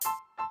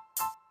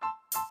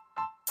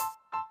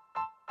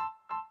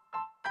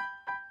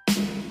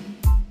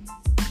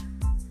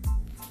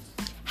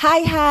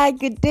Hi,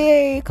 good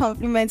day.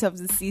 Compliment of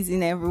the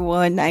season,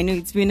 everyone. I know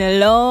it's been a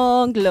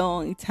long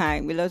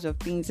time. A lot of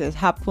things has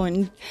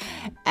happened,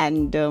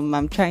 and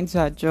I'm trying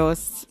to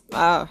adjust.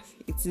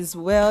 It is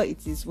well.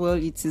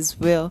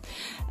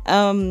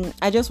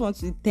 I just want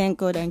to thank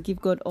God and give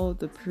God all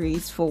the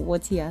praise for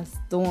what He has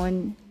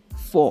done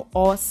for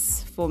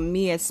us, for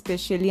me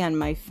especially, and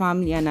my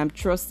family. And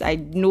I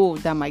know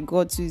that my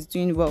God too is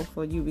doing well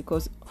for you,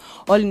 because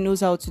all He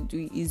knows how to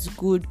do is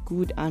good,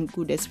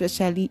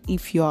 especially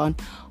if you're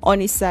on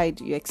His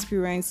side. You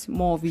experience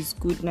more of His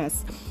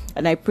goodness,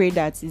 and I pray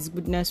that His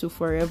goodness will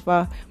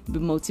forever be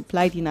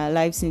multiplied in our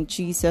lives in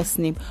Jesus'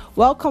 name.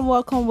 Welcome.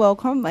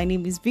 My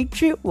name is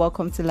Victory.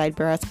 Welcome to Light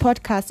Bearers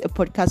Podcast, a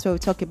podcast where we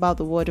talk about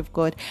the Word of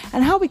God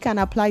and how we can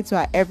apply it to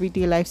our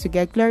everyday lives to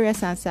get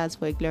glorious answers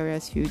for a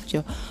glorious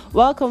future.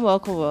 Welcome.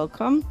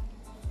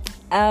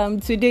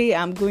 Today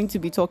I'm going to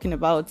be talking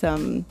about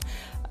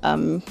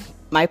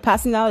my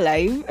personal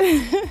life.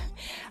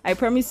 I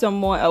promised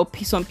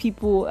some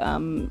people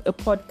a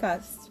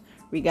podcast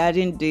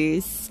regarding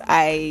this.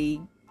 I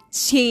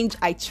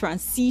transitioned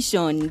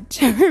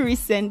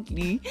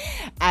recently,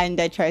 and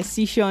I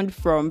transitioned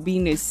from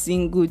being a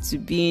single to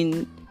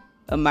being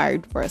a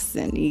married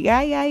person.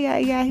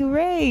 Yeah,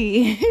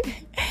 hooray.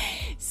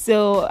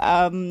 So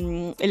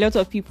a lot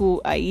of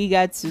people are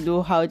eager to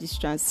know how this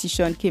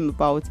transition came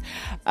about.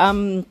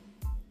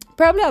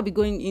 Probably I'll be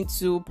making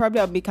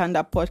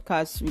that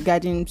podcast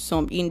regarding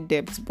some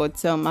in-depth,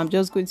 but I'm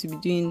just going to be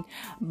doing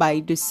by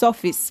the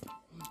surface.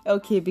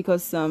 Okay,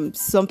 because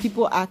some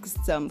people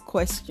asked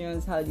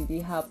questions, how did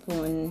it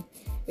happen?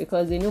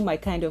 Because they know my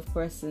kind of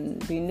person.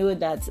 They know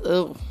that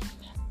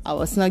I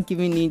was not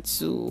giving it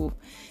to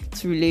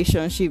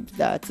relationship.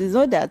 That is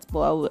not that,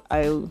 but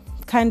I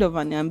kind of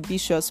an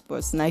ambitious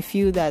person. I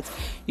feel that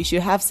you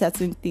should have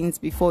certain things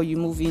before you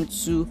move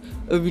into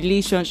a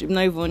relationship,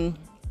 not even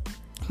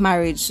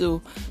marriage.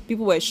 So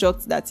people were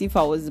shocked that if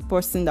I was the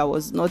person that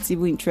was not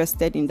even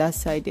interested in that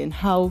side, then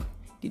how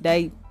did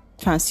I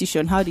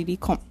transition? How did it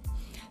come?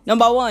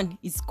 Number one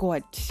is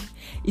God.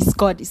 It's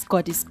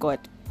God.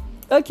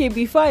 Okay,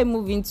 before I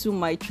move into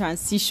my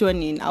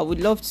transitioning, I would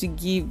love to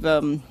give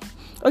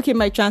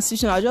my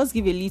transition. I'll just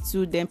give a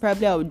little, then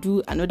probably I'll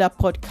do another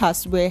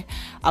podcast where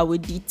I will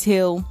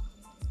detail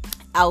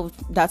how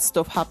that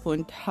stuff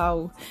happened,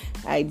 how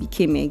I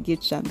became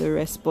engaged and the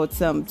rest. But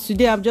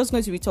today I'm just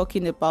going to be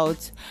talking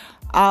about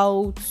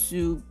how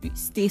to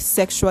stay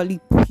sexually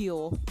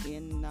pure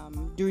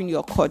during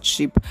your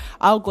courtship,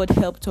 how God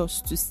helped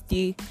us to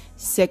stay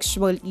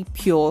sexually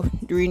pure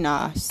during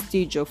our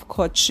stage of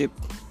courtship.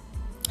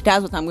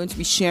 That's what I'm going to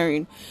be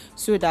sharing,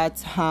 so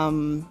that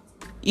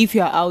if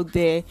you're out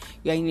there,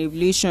 you're in a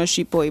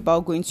relationship or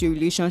about going to a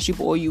relationship,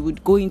 or you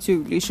would go into a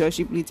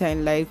relationship later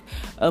in life,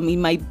 it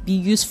might be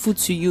useful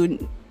to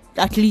you.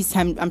 At least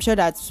I'm sure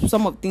that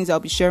some of the things I'll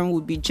be sharing will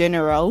be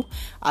general,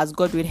 as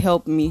God will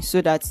help me,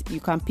 so that you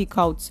can pick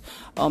out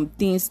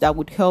things that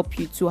would help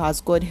you too, as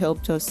God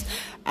helped us.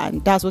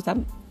 And that's what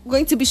I'm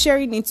going to be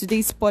sharing in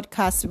today's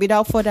podcast.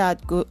 Without further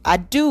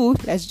ado,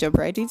 let's jump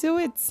right into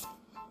it.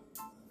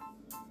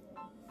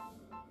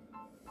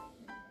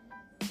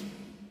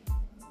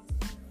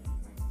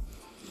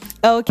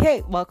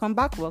 Okay, welcome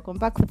back. Why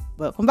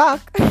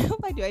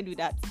do I do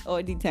that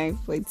all the time?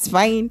 But it's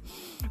fine.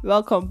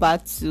 Welcome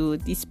back to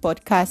this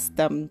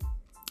podcast.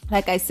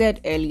 Like I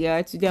said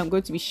earlier, today I'm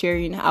going to be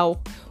sharing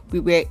how we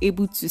were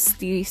able to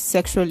stay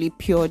sexually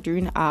pure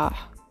during our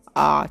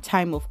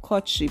time of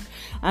courtship.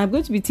 And I'm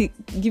going to be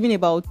giving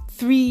about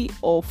 3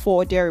 or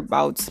 4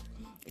 thereabouts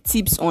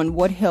tips on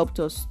what helped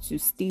us to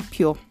stay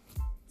pure.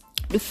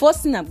 The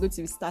first thing I'm going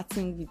to be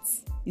starting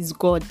with is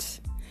God.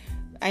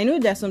 I know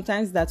that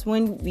sometimes that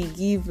when we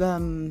give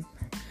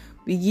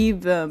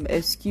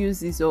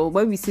excuses, or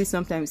when we say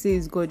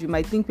it's God, you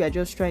might think we are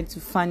just trying to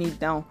fan it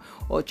down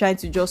or trying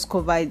to just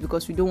cover it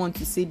because we don't want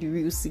to say the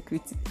real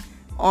secret.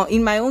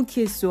 In my own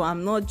case, so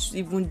I'm not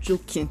even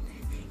joking.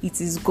 It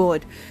is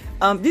God.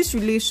 This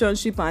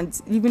relationship and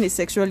living a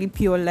sexually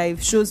pure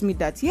life shows me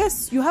that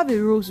yes, you have a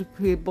role to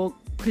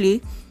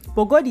play,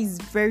 but God is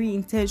very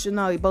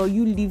intentional about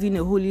you living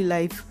a holy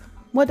life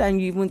more than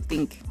you even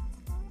think.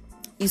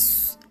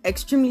 It's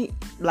extremely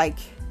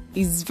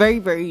is very,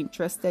 very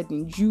interested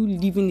in you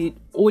living a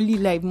holy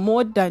life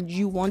more than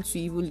you want to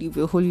even live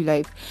a holy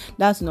life.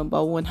 That's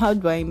number one. How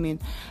do I mean?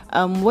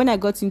 When I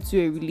got into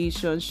a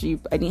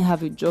relationship, I didn't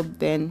have a job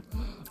then,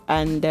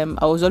 and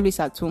I was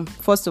always at home.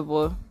 First of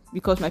all,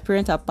 because my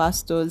parents are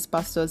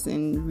pastors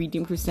in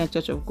Redeemed Christian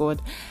Church of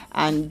God,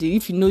 and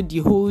if you know the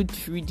whole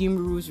Redeemed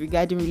rules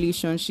regarding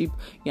relationship,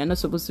 you are not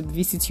supposed to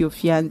visit your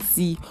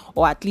fiancé,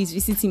 or at least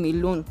visit him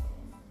alone.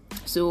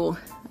 So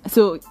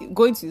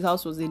going to his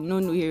house was a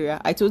no-no area.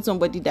 I told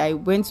somebody that I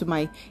went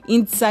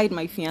inside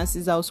my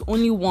fiance's house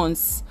only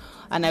once,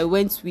 and I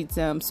went with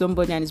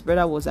somebody and his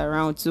brother was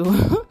around, so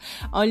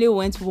I only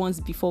went once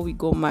before we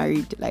got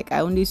married.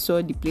 I only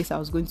saw the place I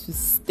was going to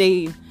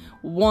stay in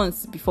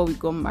once before we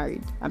got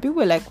married, and people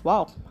were like,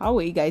 wow, how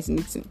were you guys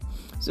meeting?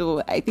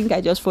 So I think I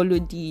just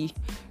followed the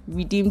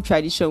Redeemed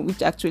tradition,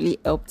 which actually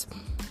helped.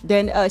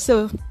 Then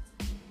so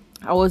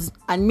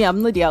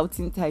I'm not the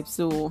outing type,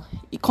 so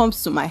it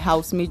comes to my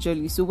house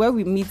majorly. So where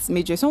we meet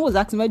majorly, someone was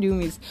asking, where do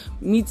we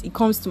meet? It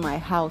comes to my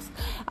house.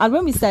 And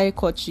when we started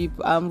courtship,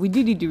 we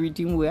did it the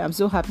redeem way. I'm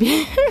so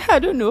happy. I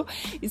don't know,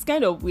 it's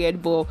kind of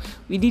weird, but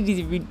we did it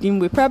the redeem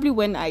way. Probably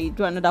when I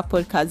do another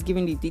podcast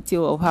giving the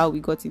detail of how we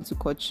got into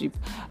courtship,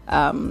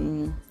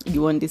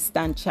 you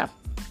understand, chap.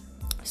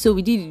 So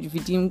we did it the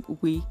redeem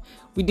way.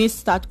 We didn't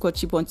start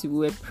courtship until we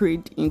were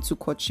prayed into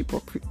courtship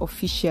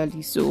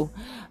officially. So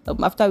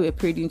after we were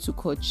prayed into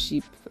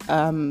courtship,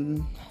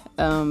 funny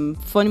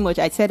much,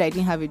 I said I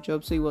didn't have a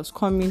job, so he was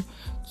coming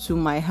to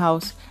my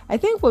house. I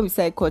think when we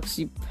started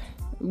courtship,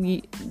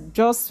 we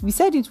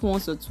said it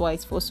once or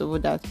twice. First of all,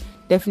 that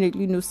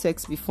definitely no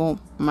sex before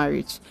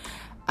marriage.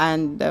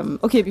 And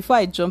before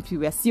I jump you,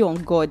 we are still on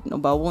God,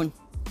 number one.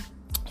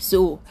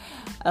 So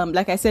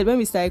like I said, when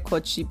we started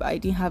courtship, I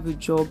didn't have a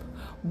job.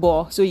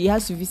 So he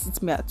has to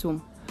visit me at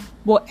home.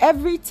 But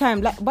every time,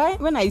 like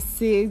when I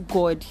say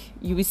God,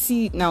 you will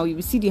see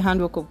the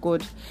handwork of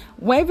God.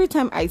 Every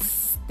time I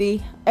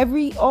stay,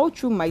 all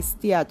through my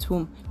stay at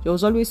home, there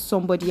was always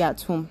somebody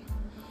at home.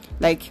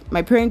 Like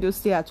my parents don't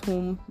stay at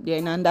home, they're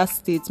in another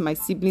state, my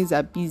siblings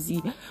are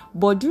busy.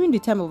 But during the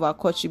time of our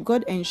courtship,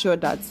 God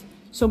ensured that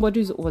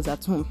somebody was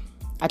at home.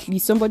 At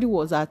least somebody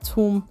was at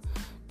home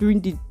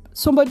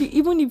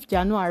even if they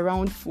are not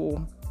around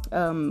for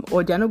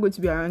or they're not going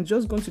to be around,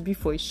 just going to be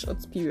for a short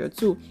period.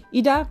 So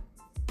either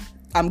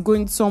I'm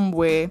going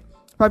somewhere,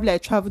 probably I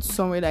travel to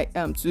somewhere like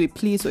to a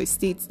place or a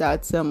state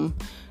that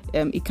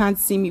it can't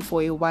see me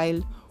for a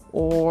while,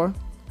 or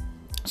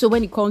so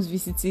when it comes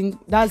visiting,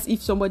 that's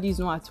if somebody is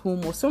not at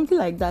home or something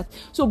like that.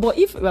 So but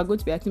if we are going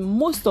to be at home,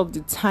 most of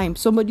the time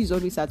somebody is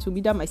always at home.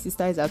 Either my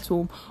sister is at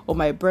home, or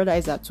my brother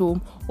is at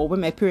home, or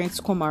when my parents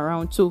come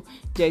around. So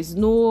there's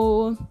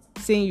no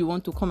saying you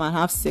want to come and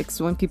have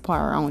sex when people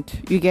are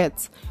around, you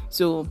get.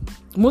 So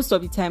most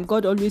of the time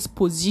God always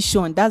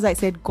positioned, that's why I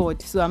said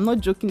God, so I'm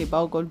not joking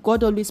about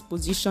God always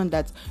positioned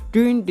that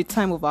during the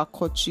time of our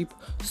courtship,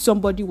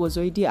 somebody was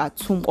already at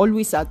home,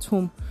 always at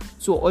home,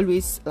 to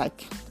always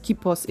like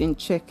keep us in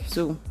check.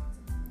 So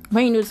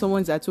when you know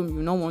someone's at home,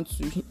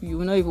 you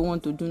will not even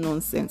want to do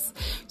nonsense.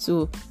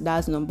 So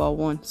that's number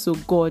one. So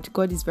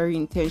God is very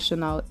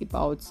intentional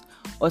about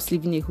us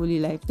living a holy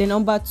life. Then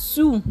number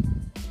two,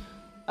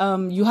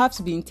 you have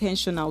to be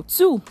intentional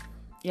too.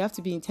 You have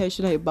to be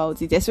intentional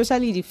about it,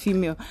 especially the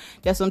female.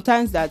 There are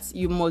sometimes that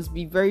you must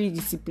be very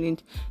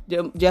disciplined.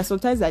 There are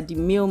sometimes that the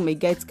male may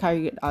get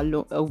carried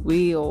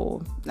away,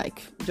 or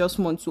like just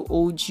want to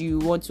hold you,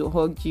 want to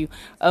hug you.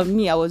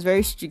 Me, I was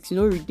very strict,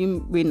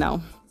 redeem way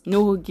now.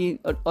 No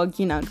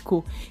hugging and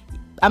co.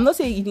 I'm not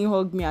saying he didn't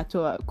hug me at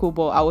all,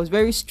 but I was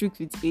very strict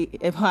with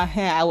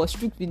I was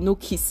strict with no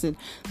kissing.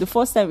 The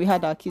first time we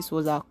had our kiss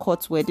was our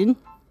court wedding.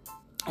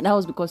 And that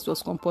was because it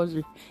was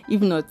compulsory. If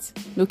not,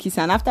 no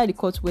kissing. And after the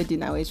court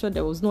wedding, I was sure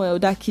there was no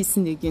other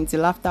kissing again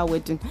till after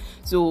wedding.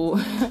 So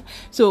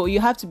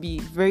you have to be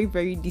very,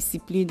 very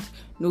disciplined.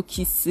 No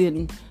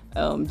kissing.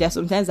 There are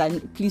sometimes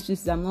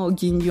please, I'm not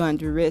hugging you and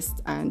the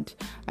rest. And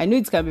I know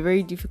it can be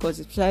very difficult,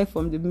 especially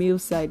from the male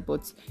side.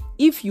 But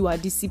if you are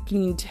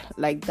disciplined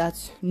like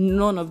that,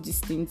 none of these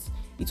things,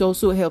 it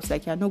also helps.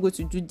 Like you're not going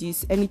to do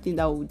this, anything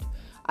that would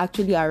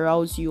actually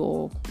arouse you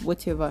or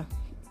whatever.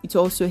 It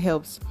also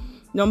helps.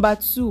 Number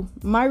two,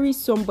 marry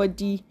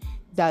somebody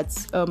that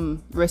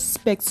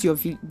respects your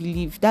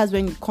belief. That's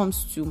when it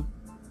comes to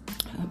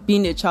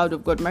being a child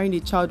of God, marrying a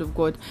child of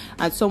God,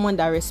 and someone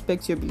that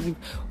respects your belief.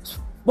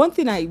 One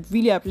thing I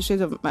really appreciate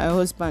of my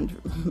husband,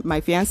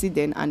 my fiancé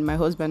then, and my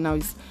husband now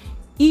is,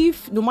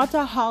 if no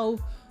matter how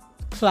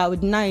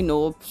cloud nine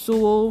or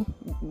so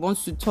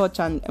wants to touch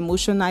and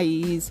emotional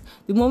he is,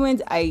 the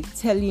moment I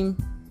tell him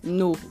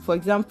no, for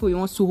example, he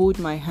wants to hold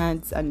my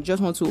hands and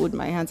just wants to hold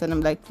my hands, and I'm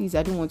like, please,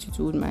 I don't want you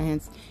to hold my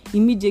hands.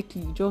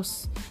 Immediately,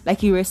 just like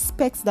he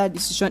respects that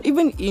decision,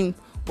 even in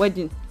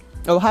wedding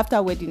or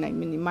after wedding, I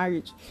mean in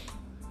marriage.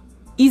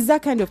 He's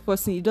that kind of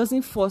person. He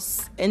doesn't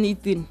force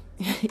anything.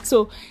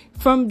 So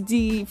from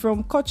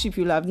courtship,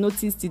 you'll have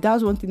noticed it.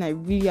 That's one thing I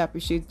really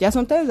appreciate. There are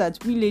sometimes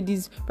that we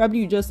ladies, probably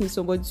you just need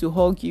somebody to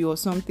hug you or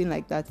something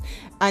like that,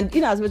 and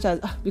in as much as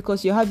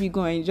because you have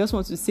ego and you just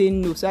want to say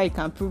no so I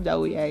can prove that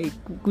we are a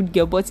good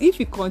girl. But if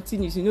it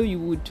continues, you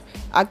would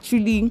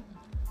actually,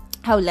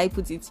 how will I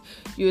put it,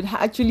 you would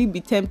actually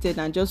be tempted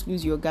and just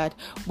lose your guard.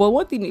 But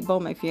one thing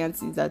about my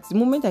fiancé is that the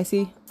moment I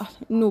say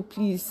no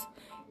please,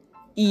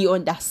 he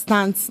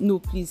understands no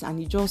please, and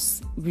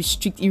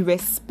he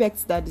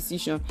respects that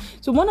decision.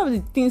 So one of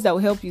the things that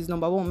will help you is,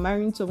 number one,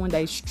 marrying someone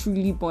that is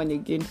truly born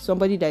again.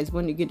 Somebody that is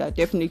born again, that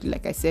definitely,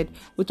 like I said,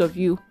 both of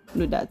you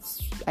know that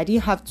I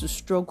didn't have to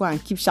struggle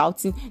and keep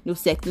shouting no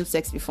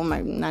sex before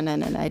my nah.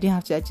 I didn't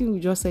have to. I think we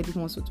just said it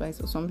once or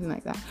twice or something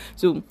like that.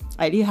 So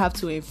I didn't have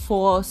to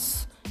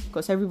enforce,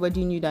 because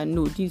everybody knew that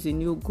no, this is a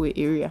no-go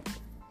area.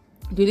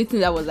 the only thing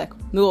that was like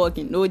no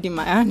hugging, no holding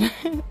my hand,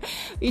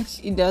 which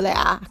they were like,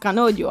 I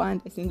cannot hold your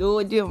hand. I said, no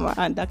holding my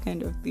hand, that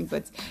kind of thing.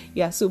 But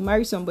yeah, so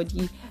marry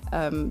somebody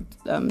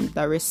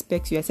that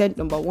respects you. I said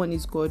number 1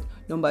 is God.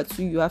 Number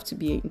 2, you have to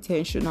be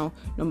intentional.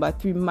 Number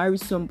 3, marry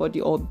somebody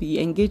or be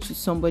engaged with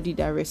somebody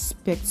that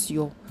respects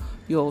your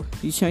no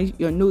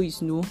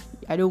is no.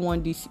 I don't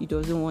want this, he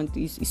doesn't want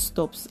this, it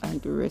stops,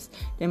 and the rest.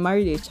 Then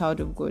marry a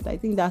child of God. I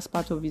think that's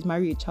part of it.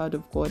 Marry a child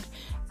of God,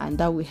 and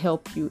that will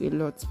help you a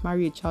lot.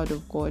 Marry a child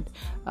of God.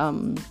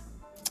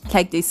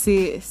 Like they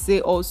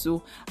say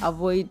also,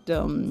 avoid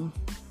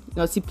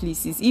naughty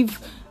places. If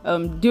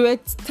there were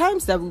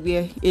times that we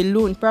were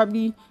alone,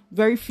 probably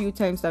very few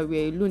times that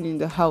we were alone in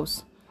the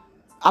house,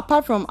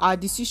 apart from our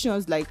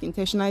decisions like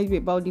intentionality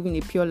about living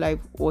a pure life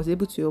was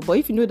able to help. But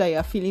if you know that you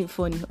are feeling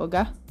funny,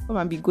 okay, come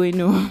and be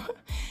going on.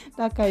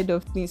 That kind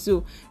of thing.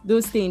 So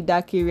don't stay in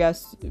dark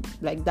areas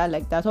like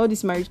that. All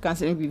this marriage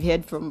counseling we've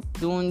heard from,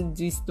 don't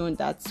this, don't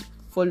that,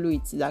 follow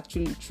it, is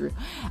actually true.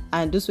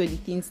 And those were the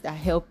things that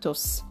helped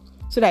us,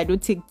 so that I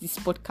don't take this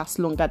podcast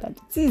longer than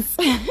it is.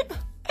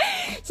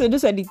 So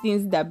those are the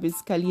things that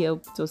basically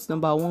helped us.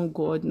 Number 1,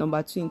 God.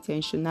 Number 2,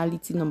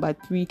 intentionality. Number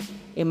 3,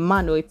 a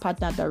man or a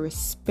partner that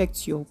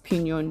respects your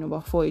opinion.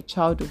 Number 4, a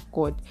child of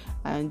God,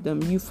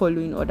 and you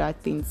following other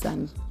things.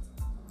 And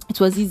it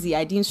was easy.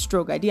 I didn't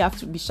struggle. I didn't have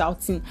to be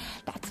shouting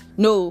that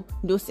no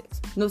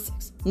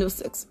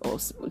sex or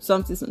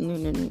something.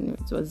 No.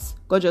 It was,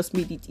 God just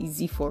made it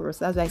easy for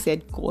us. As I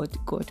said, God.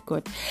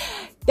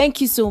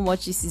 Thank you so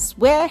much. This is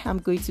where I'm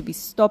going to be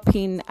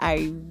stopping.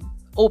 I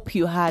hope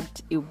you had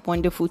a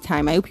wonderful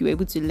time. I hope you were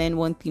able to learn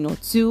one thing or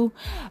two.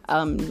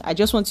 I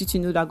just want you to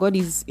know that God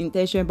is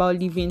intentional about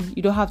living.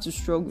 You don't have to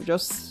struggle.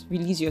 Just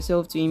release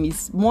yourself to Him.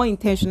 He's more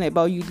intentional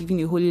about you living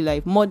a holy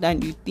life, more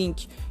than you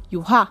think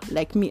you are.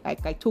 Like me,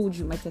 like I told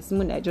you, my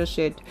testimony I just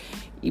shared,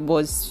 it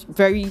was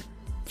very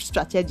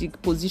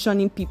strategic,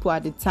 positioning people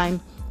at the time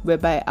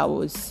whereby I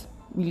was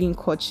really in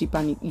courtship,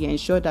 and He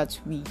ensured that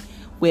we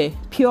were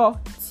pure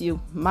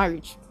till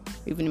marriage.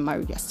 Even in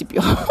marriage, you're still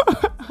pure.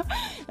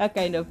 That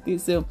kind of thing.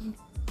 So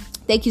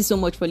thank you so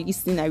much for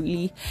listening. I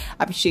really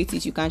appreciate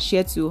it. You can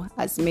share to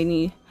as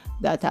many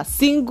that are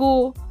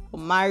single or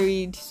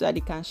married, so that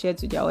they can share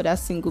to their other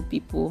single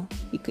people.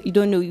 You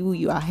don't know who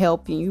you are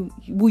helping,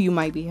 who you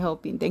might be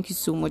helping. Thank you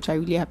so much. I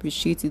really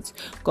appreciate it.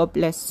 God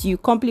bless you.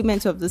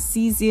 Compliment of the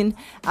season.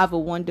 Have a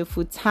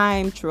wonderful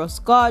time.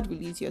 Trust God.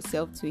 Release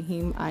yourself to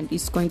Him, and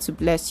it's going to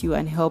bless you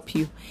and help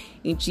you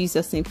in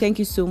Jesus' name. Thank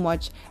you so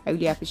much. I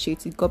really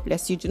appreciate it. God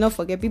bless you. Do not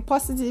forget, be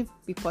positive.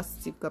 Be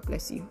positive. God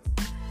bless you.